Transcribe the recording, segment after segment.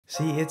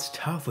See, it's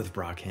tough with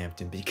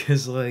Brockhampton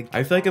because, like,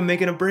 I feel like I'm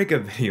making a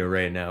breakup video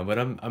right now, but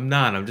I'm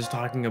not. I'm just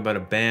talking about a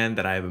band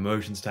that I have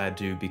emotions tied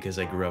to because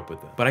I grew up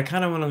with them. But I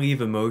kind of want to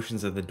leave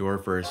emotions at the door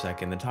for a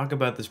second and talk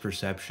about this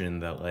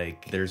perception that,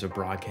 like, there's a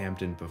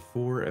Brockhampton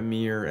before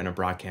Amir and a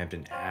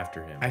Brockhampton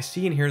after him. I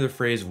see and hear the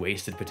phrase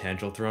wasted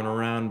potential thrown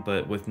around,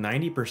 but with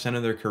 90%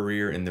 of their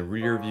career in the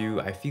rear view,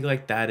 I feel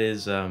like that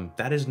is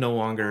no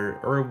longer,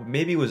 or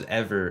maybe was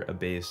ever, a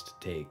based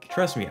take.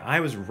 Trust me, I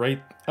was right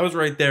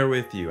there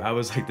with you. I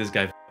was like, this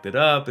guy f***ed it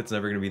up, it's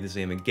never gonna be the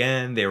same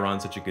again, they were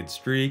on such a good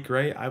streak,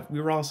 right? We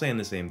were all saying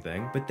the same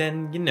thing. But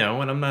then, you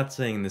know, and I'm not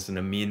saying this in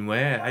a mean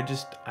way,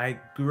 I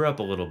grew up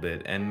a little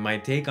bit, and my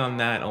take on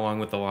that, along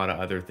with a lot of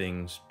other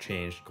things,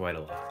 changed quite a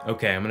lot.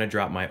 Okay, I'm gonna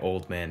drop my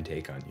old man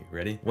take on you.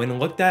 Ready? When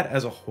looked at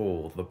as a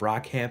whole, the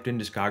Brockhampton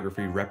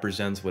discography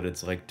represents what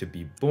it's like to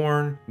be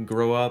born,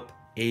 grow up,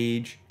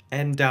 age,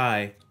 and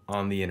die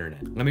on the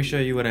internet. Let me show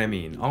you what I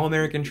mean. All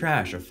American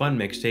Trash, a fun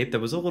mixtape that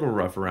was a little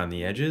rough around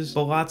the edges,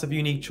 but lots of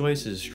unique choices